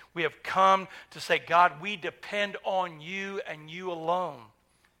is. We have come to say, God, we depend on you and you alone.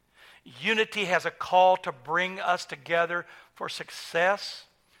 Unity has a call to bring us together for success,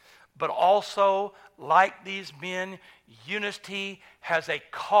 but also, like these men, unity has a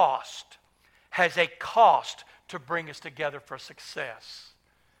cost to bring us together for success.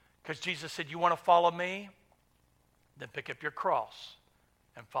 Because Jesus said, you want to follow me? Then pick up your cross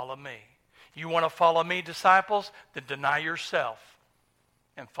and follow me. You want to follow me, disciples? Then deny yourself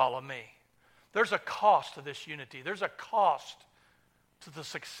and follow me. There's a cost to this unity. There's a cost to the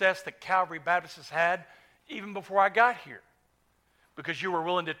success that Calvary Baptist has had even before I got here. Because you were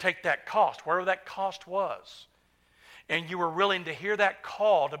willing to take that cost, wherever that cost was. And you were willing to hear that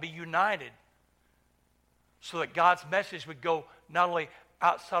call to be united so that God's message would go not only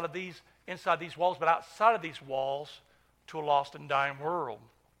inside these walls, but outside of these walls to a lost and dying world.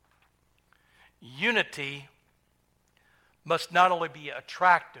 Unity must not only be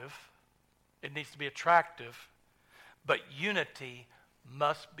attractive, it needs to be attractive, but unity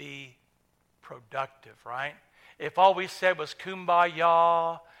must be productive, right? If all we said was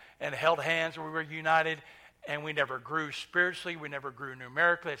kumbaya and held hands and we were united and we never grew spiritually, we never grew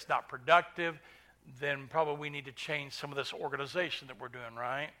numerically, it's not productive, then probably we need to change some of this organization that we're doing,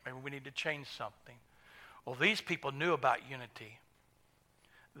 right? Maybe we need to change something. Well, these people knew about unity.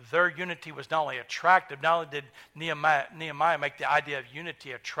 Their unity was not only attractive, not only did Nehemiah make the idea of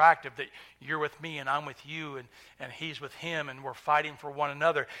unity attractive, that you're with me and I'm with you and he's with him and we're fighting for one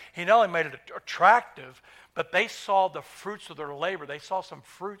another. He not only made it attractive, but they saw the fruits of their labor. They saw some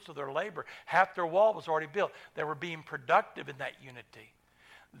fruits of their labor. Half their wall was already built. They were being productive in that unity.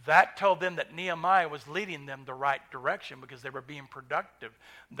 That told them that Nehemiah was leading them the right direction because they were being productive.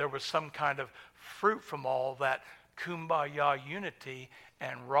 There was some kind of fruit from all that kumbaya unity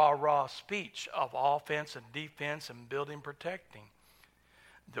and rah-rah speech of offense and defense and building, protecting.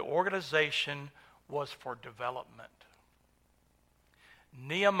 The organization was for development.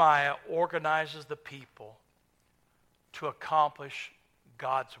 Nehemiah organizes the people to accomplish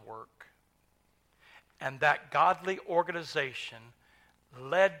God's work. And that godly organization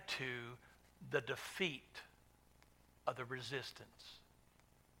led to the defeat of the resistance.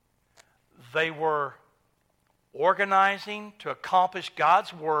 They were organizing to accomplish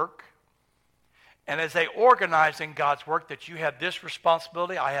God's work. And as they organized in God's work, that you had this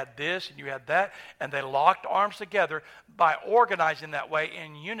responsibility, I had this, and you had that, and they locked arms together by organizing that way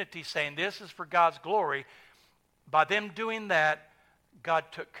in unity, saying this is for God's glory. By them doing that, God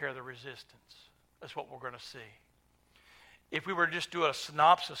took care of the resistance. That's what we're going to see. If we were to just do a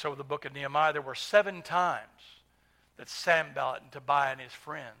synopsis over the book of Nehemiah, there were 7 times that Sanballat and Tobiah and his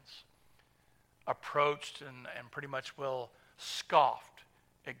friends approached and pretty much scoffed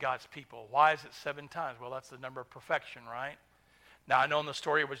at God's people. Why is it 7 times? Well, that's the number of perfection, right? Now, I know in the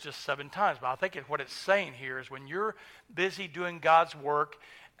story it was just 7 times, but I think what it's saying here is when you're busy doing God's work,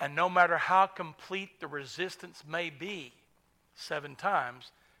 and no matter how complete the resistance may be, 7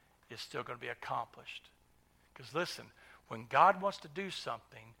 times, it's still going to be accomplished. Because listen, when God wants to do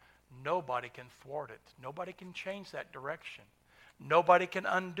something, nobody can thwart it. Nobody can change that direction. Nobody can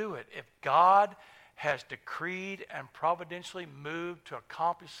undo it. If God has decreed and providentially moved to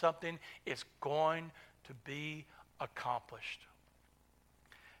accomplish something, it's going to be accomplished.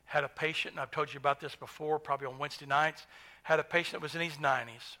 Had a patient, and I've told you about this before, probably on Wednesday nights, had a patient that was in his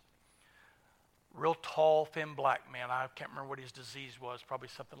 90s. Real tall, thin black man. I can't remember what his disease was, probably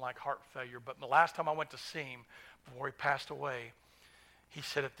something like heart failure. But the last time I went to see him, before he passed away, he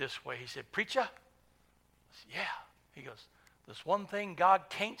said it this way. He said, "Preacher?" I said, "Yeah." He goes, "There's one thing God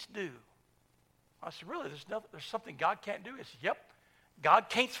can't do." I said, "Really? There's something God can't do?" He said, "Yep. God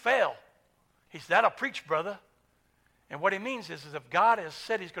can't fail." He said, "That'll preach, brother." And what he means is if God has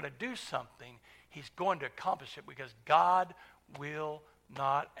said he's going to do something, he's going to accomplish it because God will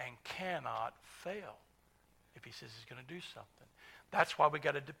not and cannot fail if he says he's going to do something. That's why we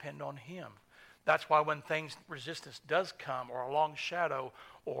got to depend on him. That's why when resistance does come, or a long shadow,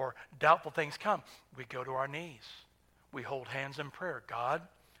 or doubtful things come, we go to our knees. We hold hands in prayer. God,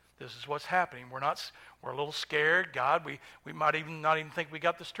 this is what's happening. We're a little scared. God, we might even not even think we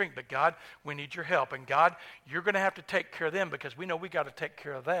got the strength, but God, we need your help. And God, you're going to have to take care of them because we know we got to take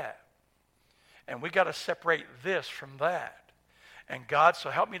care of that. And we got to separate this from that. And God,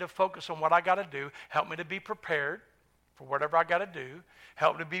 so help me to focus on what I got to do. Help me to be prepared for whatever I got to do.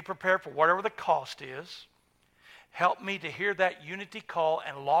 Help me to be prepared for whatever the cost is. Help me to hear that unity call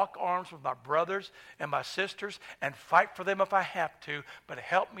and lock arms with my brothers and my sisters and fight for them if I have to. But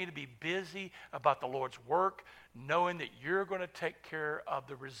help me to be busy about the Lord's work, knowing that you're going to take care of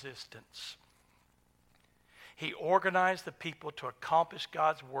the resistance. He organized the people to accomplish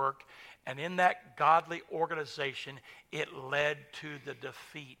God's work, and in that godly organization, it led to the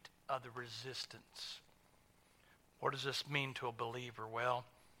defeat of the resistance. What does this mean to a believer? Well,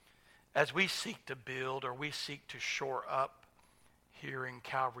 as we seek to build or we seek to shore up here in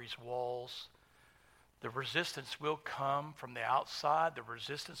Calvary's walls, the resistance will come from the outside. The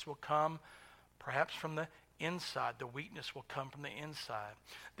resistance will come perhaps from the inside. The weakness will come from the inside.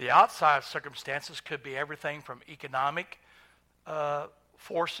 The outside circumstances could be everything from economic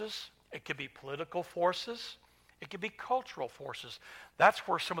forces. It could be political forces. It could be cultural forces. That's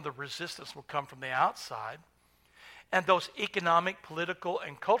where some of the resistance will come from the outside. And those economic, political,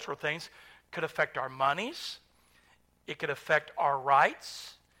 and cultural things could affect our monies. It could affect our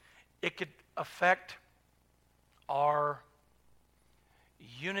rights. It could affect our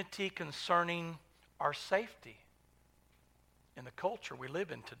unity concerning our safety in the culture we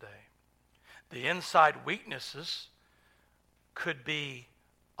live in today. The inside weaknesses could be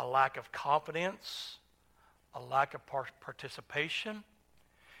a lack of confidence, a lack of participation.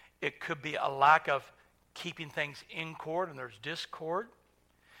 It could be a lack of keeping things in court, and there's discord.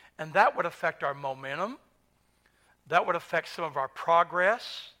 And that would affect our momentum. That would affect some of our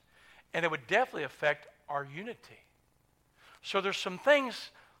progress. And it would definitely affect our unity. So there's some things,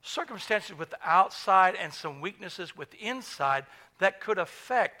 circumstances with the outside and some weaknesses with the inside that could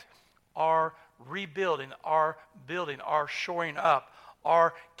affect our rebuilding, our building, our shoring up,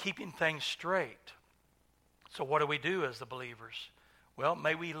 our keeping things straight. So what do we do as the believers? Well,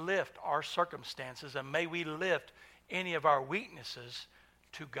 may we lift our circumstances and may we lift any of our weaknesses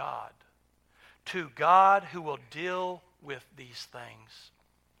to God. To God who will deal with these things.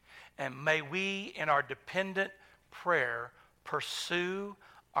 And may we, in our dependent prayer, pursue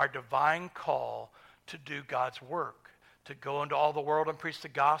our divine call to do God's work, to go into all the world and preach the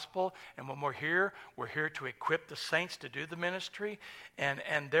gospel. And when we're here to equip the saints to do the ministry.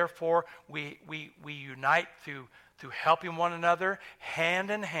 And therefore, we unite through helping one another,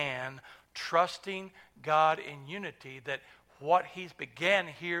 hand in hand, trusting God in unity that what he's began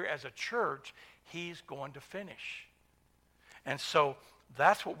here as a church, he's going to finish. And so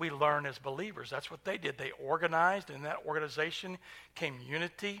that's what we learn as believers. That's what they did. They organized, and in that organization came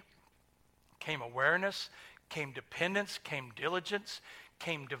unity. Came awareness, came dependence, came diligence,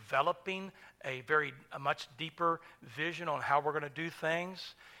 came developing a much deeper vision on how we're going to do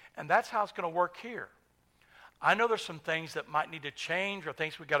things. And that's how it's going to work here. I know there's some things that might need to change or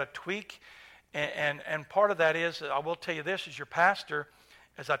things we got to tweak. And part of that is, I will tell you this, as your pastor,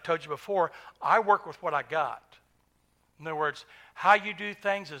 as I told you before, I work with what I got. In other words, how you do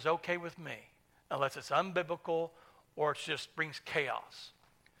things is okay with me, unless it's unbiblical or it just brings chaos.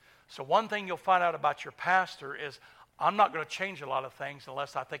 So one thing you'll find out about your pastor is I'm not going to change a lot of things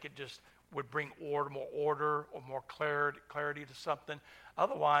unless I think it just would bring more order or more clarity to something.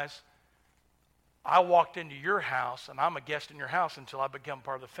 Otherwise, I walked into your house and I'm a guest in your house until I become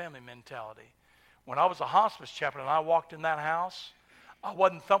part of the family mentality. When I was a hospice chaplain and I walked in that house, I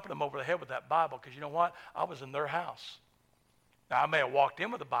wasn't thumping them over the head with that Bible because you know what? I was in their house. Now, I may have walked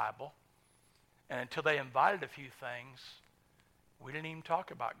in with the Bible, and until they invited a few things, we didn't even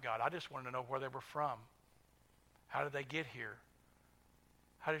talk about God. I just wanted to know where they were from. How did they get here?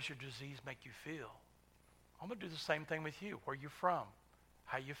 How does your disease make you feel? I'm going to do the same thing with you. Where are you from?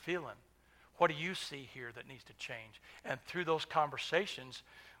 How you feeling? What do you see here that needs to change? And through those conversations,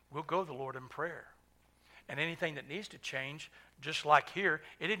 we'll go to the Lord in prayer. And anything that needs to change, just like here,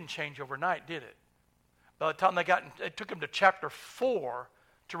 it didn't change overnight, did it? By the time it took them to chapter 4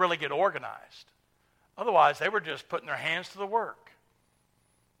 to really get organized. Otherwise, they were just putting their hands to the work.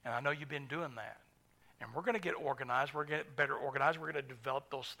 And I know you've been doing that. And we're going to get organized. We're going to get better organized. We're going to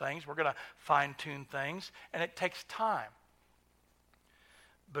develop those things. We're going to fine-tune things. And it takes time.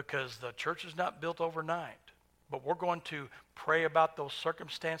 Because the church is not built overnight. But we're going to pray about those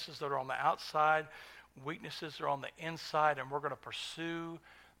circumstances that are on the outside, weaknesses that are on the inside, and we're going to pursue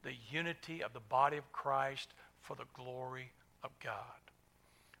the unity of the body of Christ for the glory of God.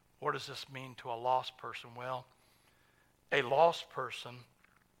 What does this mean to a lost person? Well, a lost person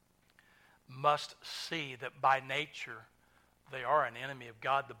must see that by nature they are an enemy of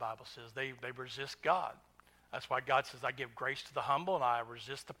God, the Bible says. They resist God. That's why God says, I give grace to the humble and I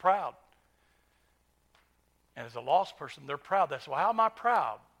resist the proud. And as a lost person, they're proud. That's why, how am I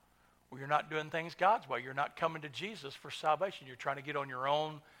proud? Well, you're not doing things God's way. You're not coming to Jesus for salvation. You're trying to get on your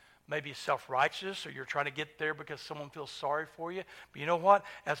own, maybe self-righteous, or you're trying to get there because someone feels sorry for you. But you know what?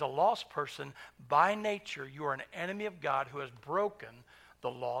 As a lost person, by nature, you are an enemy of God who has broken the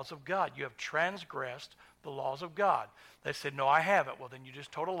laws of God. You have transgressed the laws of God. They said, no, I haven't. Well, then you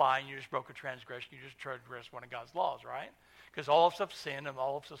just told a lie and you just broke a transgression. You just transgressed one of God's laws, right? Because all of us have sinned and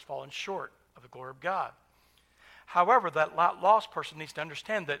all of us have fallen short of the glory of God. However, that lost person needs to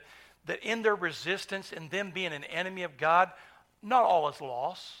understand that in their resistance and them being an enemy of God, not all is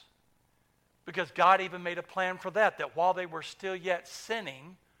lost. Because God even made a plan for that while they were still yet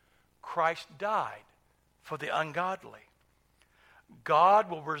sinning, Christ died for the ungodly. God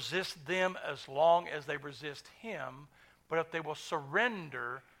will resist them as long as they resist him, but if they will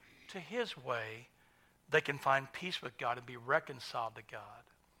surrender to his way, they can find peace with God and be reconciled to God.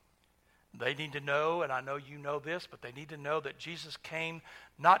 They need to know, and I know you know this, but they need to know that Jesus came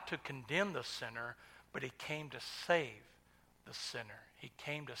not to condemn the sinner, but he came to save the sinner. He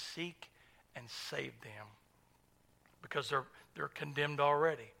came to seek and save them because they're condemned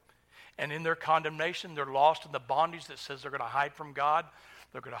already. And in their condemnation, they're lost in the bondage that says they're going to hide from God.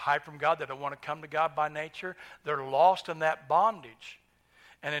 They're going to hide from God. They don't want to come to God by nature. They're lost in that bondage.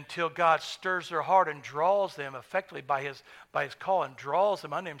 And until God stirs their heart and draws them effectively by his call and draws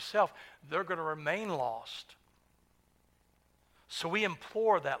them unto himself, they're going to remain lost. So we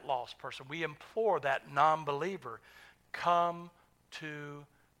implore that lost person. We implore that non-believer, come to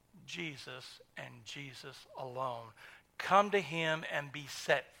Jesus and Jesus alone. Come to him and be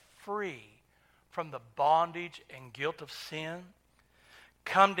set free from the bondage and guilt of sin.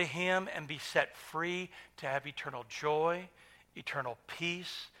 Come to him and be set free to have eternal joy, eternal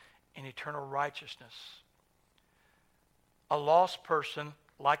peace, and eternal righteousness. A lost person,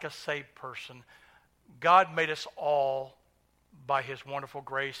 like a saved person, God made us all by his wonderful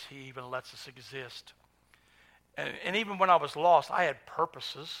grace. He even lets us exist. And even when I was lost, I had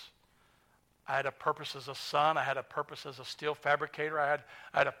purposes. I had a purpose as a son. I had a purpose as a steel fabricator. I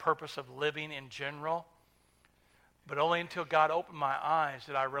had a purpose of living in general. But only until God opened my eyes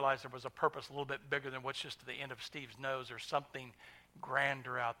did I realize there was a purpose a little bit bigger than what's just to the end of Steve's nose. There's something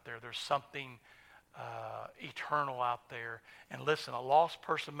grander out there. There's something eternal out there. And listen, a lost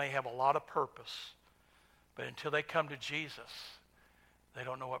person may have a lot of purpose, but until they come to Jesus, they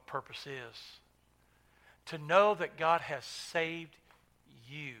don't know what purpose is. To know that God has saved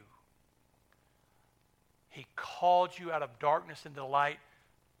you. He called you out of darkness into light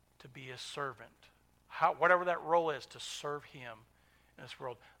to be his servant. Whatever that role is, to serve him in this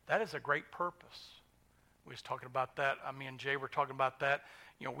world. That is a great purpose. We was talking about that. Me and Jay were talking about that.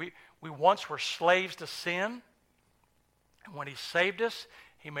 We once were slaves to sin. And when he saved us,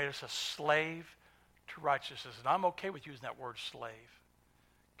 he made us a slave to righteousness. And I'm okay with using that word slave.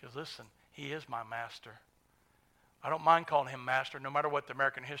 Because listen, he is my master. I don't mind calling him master, no matter what the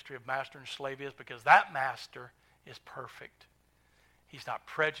American history of master and slave is, because that master is perfect. He's not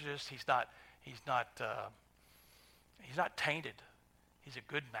prejudiced. He's not tainted. He's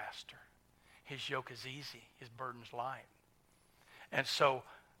a good master. His yoke is easy. His burden's light. And so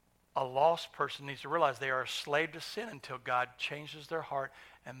a lost person needs to realize they are a slave to sin until God changes their heart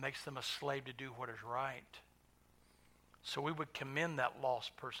and makes them a slave to do what is right. So we would commend that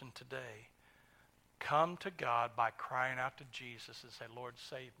lost person today. Come to God by crying out to Jesus and say, Lord,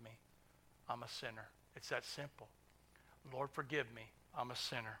 save me. I'm a sinner. It's that simple. Lord, forgive me. I'm a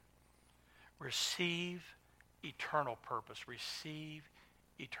sinner. Receive eternal purpose. Receive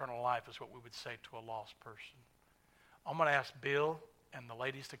eternal life is what we would say to a lost person. I'm going to ask Bill and the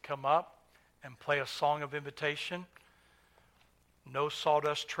ladies to come up and play a song of invitation. No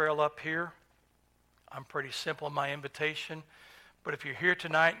sawdust trail up here. I'm pretty simple in my invitation. But if you're here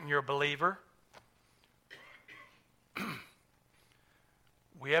tonight and you're a believer,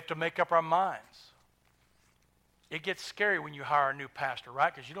 we have to make up our minds. It gets scary when you hire a new pastor,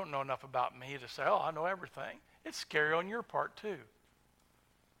 right? Because you don't know enough about me to say, oh, I know everything. It's scary on your part too.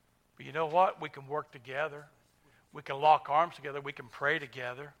 But you know what? We can work together. We can lock arms together. We can pray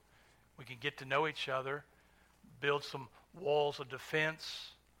together. We can get to know each other, build some walls of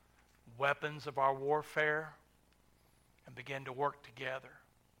defense, weapons of our warfare, and begin to work together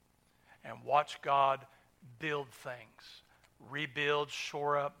and watch God build things, rebuild,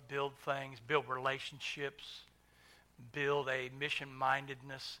 shore up, build things, build relationships, build a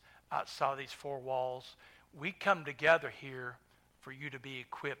mission-mindedness outside of these four walls. We come together here for you to be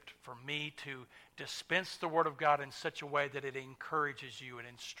equipped, for me to dispense the Word of God in such a way that it encourages you, it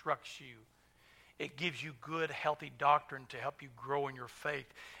instructs you. It gives you good, healthy doctrine to help you grow in your faith.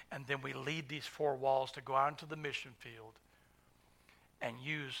 And then we lead these four walls to go out into the mission field and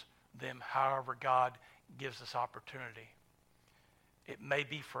use them however God gives us opportunity. It may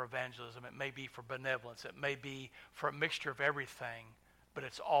be for evangelism. It may be for benevolence. It may be for a mixture of everything, but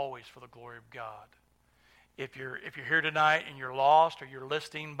it's always for the glory of God. If you're here tonight and you're lost, or you're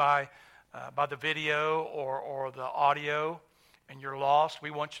listening by the video or the audio and you're lost,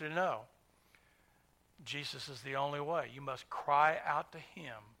 we want you to know Jesus is the only way. You must cry out to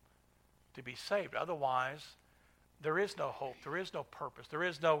him to be saved. Otherwise, there is no hope. There is no purpose. There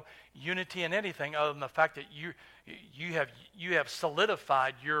is no unity in anything other than the fact that you have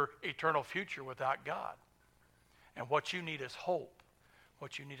solidified your eternal future without God. And what you need is hope.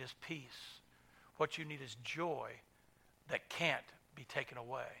 What you need is peace. What you need is joy that can't be taken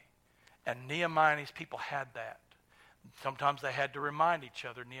away. And Nehemiah and his people had that. Sometimes they had to remind each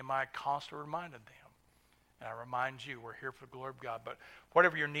other. Nehemiah constantly reminded them. And I remind you, we're here for the glory of God. But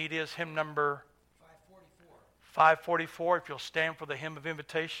whatever your need is, hymn number 544, if you'll stand for the hymn of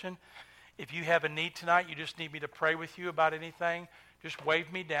invitation. If you have a need tonight, you just need me to pray with you about anything, just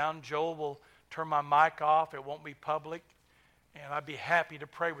wave me down. Joel will turn my mic off. It won't be public. And I'd be happy to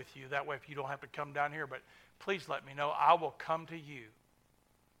pray with you. That way, if you don't have to come down here, but please let me know. I will come to you.